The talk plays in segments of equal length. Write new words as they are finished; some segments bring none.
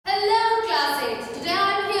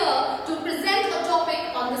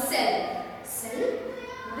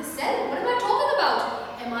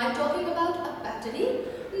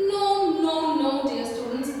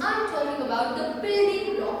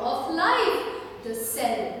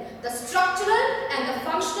structural and the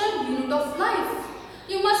functional unit of life.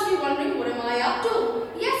 You must be wondering, what am I up to?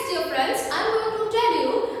 Yes, dear friends, I am going to tell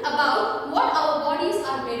you about what our bodies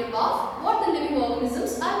are made up of, what the living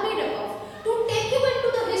organisms are made up of. To take you into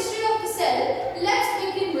the history of the cell, let's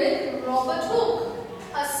begin with Robert Hooke,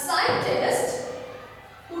 a scientist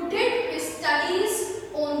who did his studies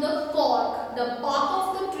on the cork, the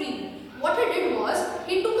bark of the tree. What he did was,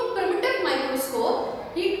 he took a primitive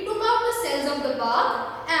microscope, he took out the cells of the bark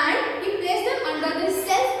and he placed them under the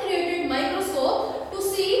self-created microscope to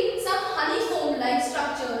see some honeycomb-like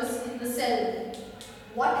structures in the cell.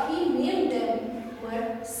 What he named them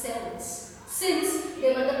were cells, since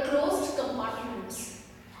they were the closed compartments.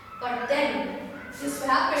 But then, this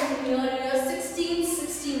happened in the year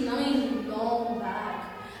 1669, long back.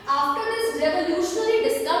 After these revolutionary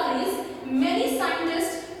discoveries, many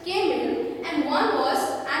scientists came in, and one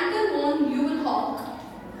was Anton von Leeuwenhoek,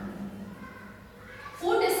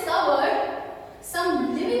 who discovered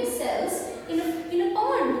some living cells in a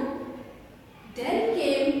pond. Then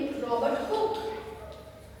came Robert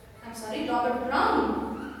Brown.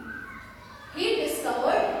 He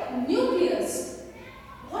discovered nucleus.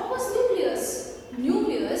 What was nucleus?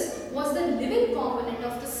 Nucleus was the living component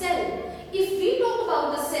of the cell. If we talk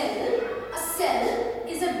about the cell, a cell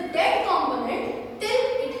is a dead component till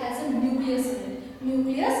it has a nucleus in it.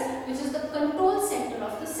 Nucleus, which is the control center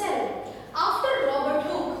of the cell. After Robert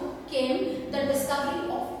Hooke came the discovery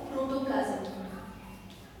of protoplasm,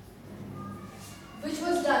 which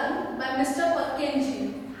was done by Mr.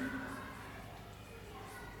 Purkinje.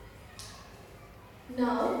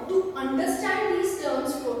 Now, to understand these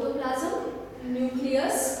terms, protoplasm,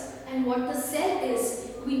 nucleus, and what the cell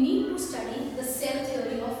is, we need to study the cell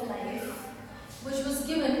theory of life, which was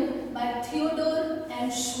given by Theodore and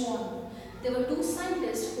Schwann. There were two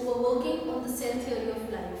scientists who were working on the cell theory of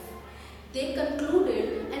life. They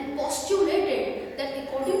concluded and postulated that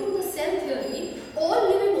according to the cell theory, all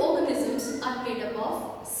living organisms are made up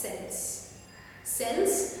of cells.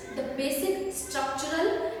 Cells, the basic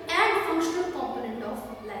structural and functional component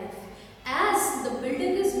of life. As the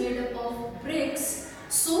building is made up of bricks,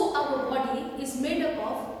 so our body is made up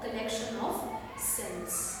of a collection of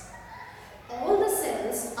cells. All the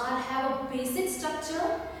cells have a basic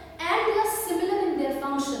structure and they are similar in their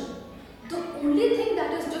function. The only thing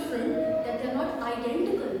that is different, that they are not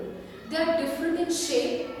identical. They are different in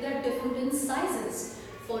shape, they are different in sizes.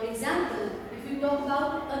 For example, if you talk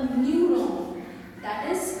about a neuron,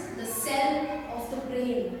 that is the cell of the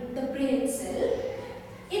brain cell,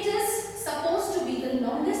 it is supposed to be the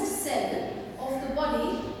longest cell of the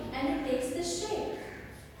body and it takes this shape.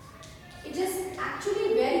 It is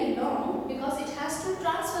actually very long because it has to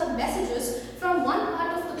transfer messages from one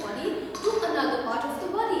part of the body to another part of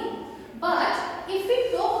the body. But if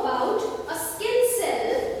we talk about a skin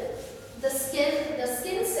cell, the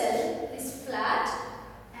skin cell is flat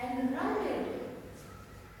and rounded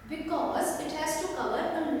because it has to cover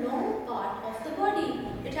a long part of the body.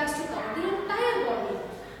 It has to cover the entire body.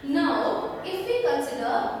 Now, if we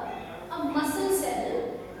consider a muscle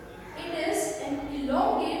cell, it is an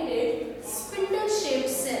elongated spindle-shaped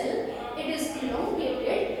cell. It is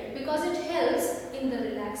elongated because it helps in the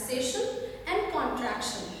relaxation and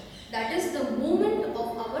contraction. That is the movement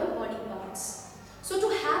of our body parts. So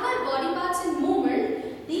to have our body parts in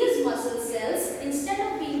movement, these muscle cells, instead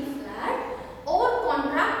of being flat or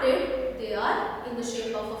contracted, they are in the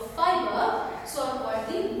shape of a fiber, so are called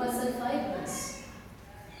the muscle fibers.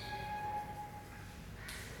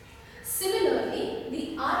 Similarly,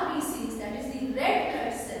 the RBCs, that is the red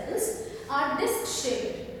blood cells, are disc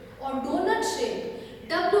shaped or donut shaped.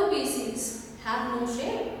 WBCs have no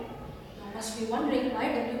shape. You must be wondering why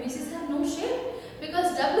WBCs have no shape.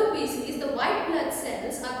 Because WBCs, the white blood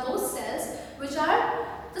cells, are those cells which are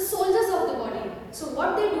the soldiers of the body. So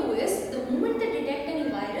what they do is, the moment they detect any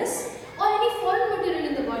virus or any foreign material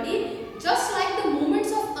in the body, just like the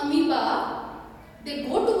movements of amoeba, they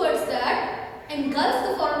go towards that, engulf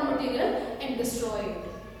the foreign material and destroy it.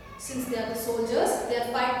 Since they are the soldiers, they are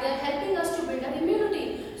helping us to build an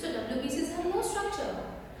immunity. So WBCs have no structure.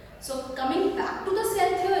 So coming back to the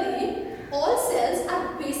cell theory, all cells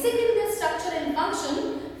are basic in their structure and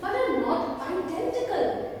function, but are not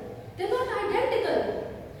identical. They are not identical.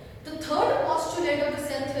 The third postulate of the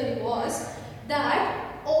cell theory was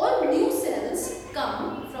that all new cells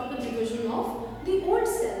come from the division of the old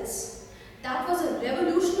cells. That was a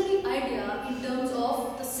revolutionary idea in terms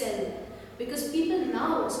of the cell, because people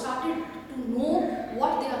now started to know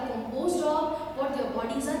what they are composed of, what their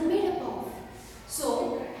bodies are made up of.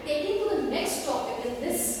 So, taking to the next topic in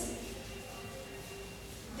this,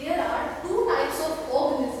 there are two types of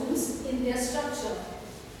organisms in their structure.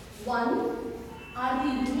 One are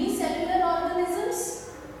the unicellular organisms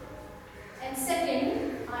and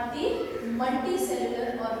second are the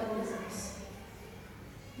multicellular organisms.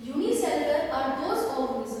 Unicellular are those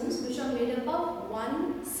organisms which are made up of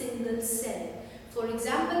one single cell. For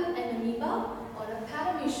example, an amoeba or a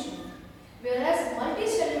paramecium. Whereas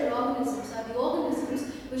multicellular organisms are the organisms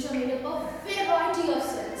which are made up of variety of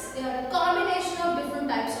cells. They are a combination of different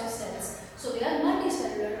types of cells. So they are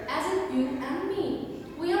multicellular, as in you and me.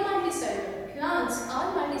 We are multicellular. Plants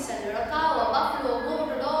are multicellular. A cow, a buffalo, a goat,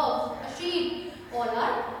 a dog, a sheep, all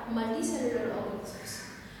are multicellular organisms.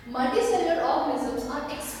 Multicellular organisms are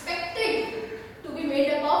expected to be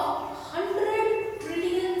made up of 100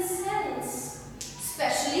 trillion cells.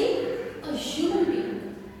 Especially a human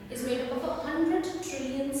being is made up of 100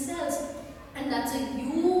 trillion cells, and that's a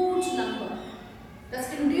huge number. That's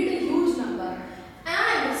indeed a huge number.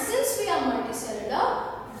 And since we are multicellular,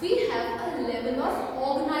 we have a level of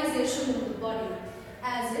organization in the body,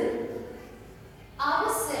 as in our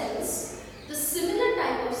cells, the similar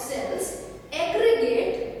type of cells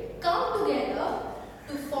aggregate, come together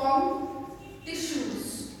to form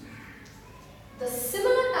tissues. The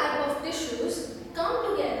similar type of tissues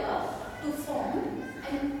come together to form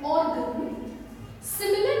an organ.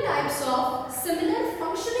 Similar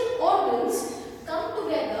functioning organs come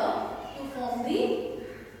together to form the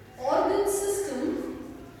organ system,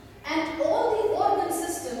 and all the organ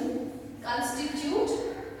system constitute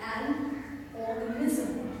an organism.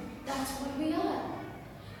 That's what we are.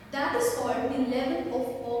 That is called the level of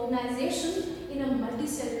organization in a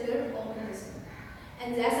multicellular organism.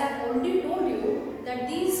 And as I've already told you that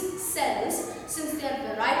these cells, since they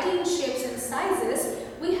are variety in shapes and sizes,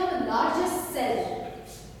 we have a largest cell,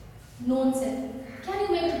 known cell. Can you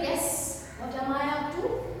make a guess? What am I up to?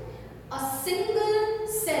 A single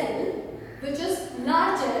cell which is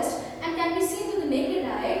largest and can be seen with the naked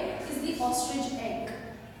eye is the ostrich egg.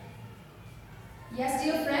 Yes,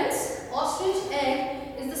 dear friends, ostrich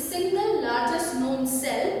egg is the single largest known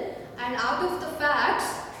cell, and out of the fat,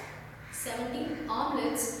 70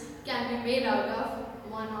 omelets can be made out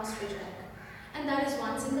of one ostrich egg, and that is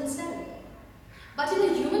one single cell. But in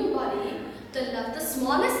the human body, the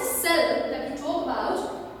smallest cell that we talk about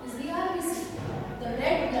is the RBC. The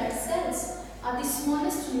red blood cells are the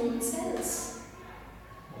smallest known cells.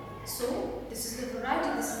 So, this is the variety,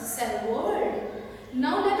 this is the cell world.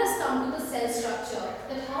 Now let us come to the cell structure,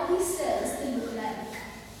 that how these cells they look like.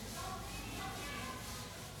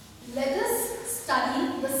 Let us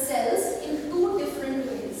study the cells in two different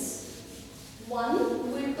ways. One,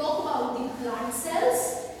 we will talk about the plant cells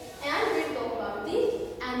and we will talk about the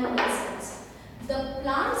animal cells. The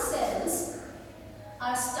plant cells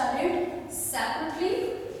are studied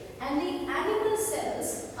separately and the animal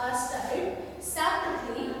cells are studied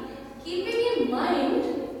separately, keeping in mind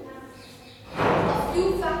a few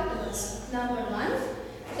factors. Number one,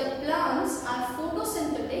 the plants are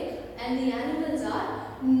photosynthetic and the animals are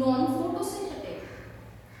non-photosynthetic.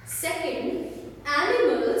 Second,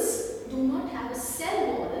 animals do not have a cell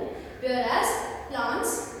wall, whereas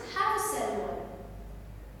plants have a cell wall.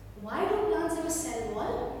 Why do plants have a cell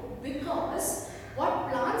wall? Because what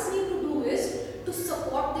plants need to do is to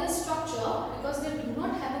support their structure, because they do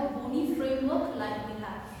not have a bony framework like we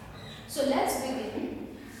have. So let's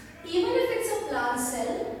begin. Even if it's a plant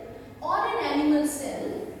cell or an animal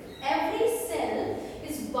cell, every cell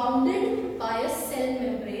is bounded by a cell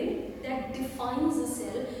membrane that defines the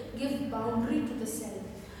cell, gives boundary to the cell.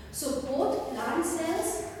 So both plant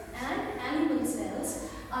cells and animal cells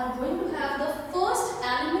are going to have the first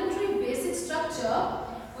elementary basic structure,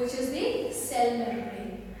 which is the cell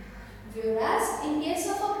membrane. Whereas in case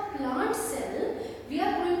of a plant cell, we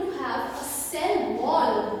are going to have a cell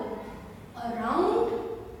wall around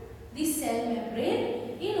the cell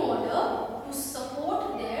membrane in order to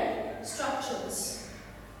support their structures.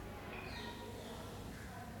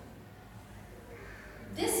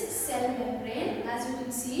 This cell membrane, as you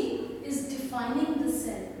can see, is defining the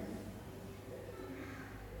cell.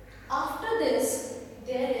 After this,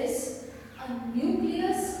 there is a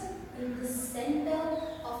nucleus in the center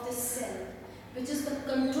of the cell, which is the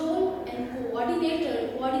control and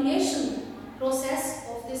coordination process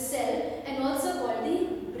of the cell, and also called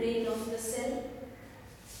the brain of the cell.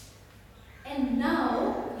 And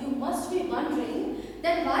now you must be wondering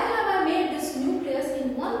that why have I made this nucleus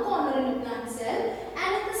in one corner in a plant cell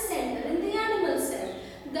and at the center in the animal cell?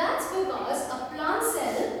 That's because a plant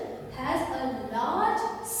cell has a large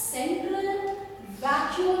central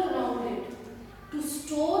vacuole around it to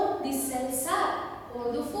store the cell sap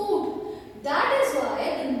or the food. That is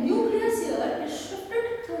why the nucleus here is shifted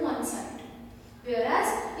to one side.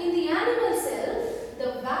 Whereas in the animal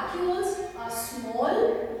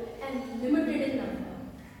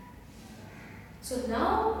So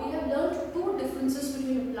now we have learned two differences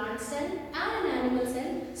between a plant cell and an animal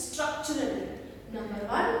cell structurally. Number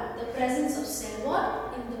one, the presence of cell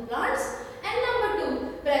wall in the plants, and number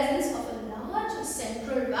two, presence of a large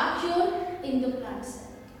central vacuole in the plant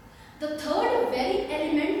cell. The third very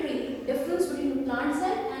elementary difference between the plant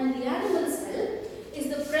cell and the animal cell is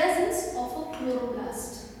the presence of a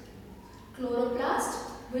chloroplast. Chloroplast,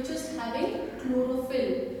 which is having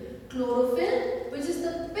chlorophyll. Chlorophyll, which is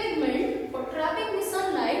the pigment for trapping the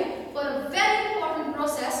sunlight for a very important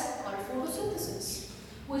process called photosynthesis,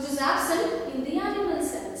 which is absent in the animal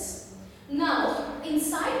cells. Now,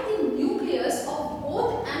 inside the nucleus of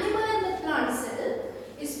both animal and the plant cell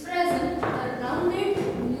is present a rounded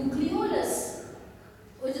nucleolus,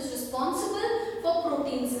 which is responsible for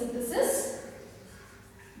protein synthesis.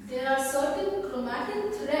 There are certain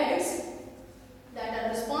chromatin threads that are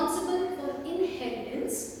responsible for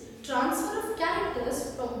inheritance, transfer of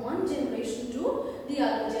characters from one generation to the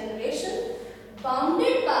other generation,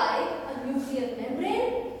 bounded by a nuclear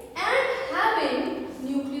membrane and having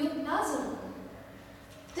nucleoplasm.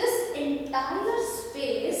 This entire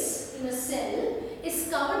space in a cell is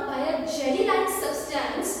covered by a jelly-like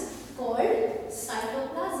substance called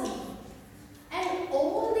cytoplasm. And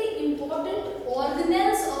all the important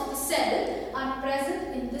organelles of the cell are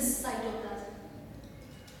present in this cytoplasm.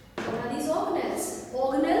 What are these organelles?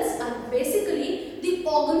 Organelles are basically the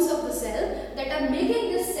organs of the cell that are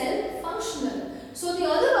making this cell functional. So the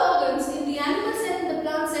other organs in the animal cell and the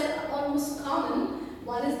plant cell are almost common.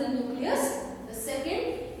 One is the nucleus, the second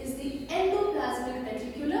is the endoplasmic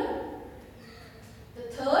reticulum, the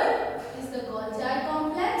third is the Golgi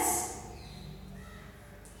complex,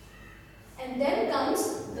 and then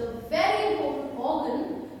comes the very important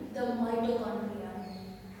organ, the mitochondria.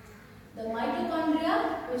 The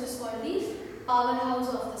mitochondria, which is called the powerhouse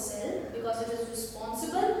of the cell because it is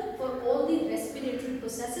responsible for all the respiratory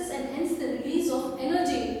processes and hence the release of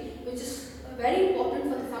energy, which is very important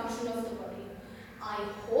for the function of the body. I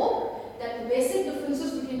hope that the basic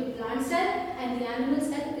differences between the plant cell and the animal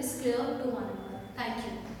cell is clear to one another. Thank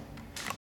you.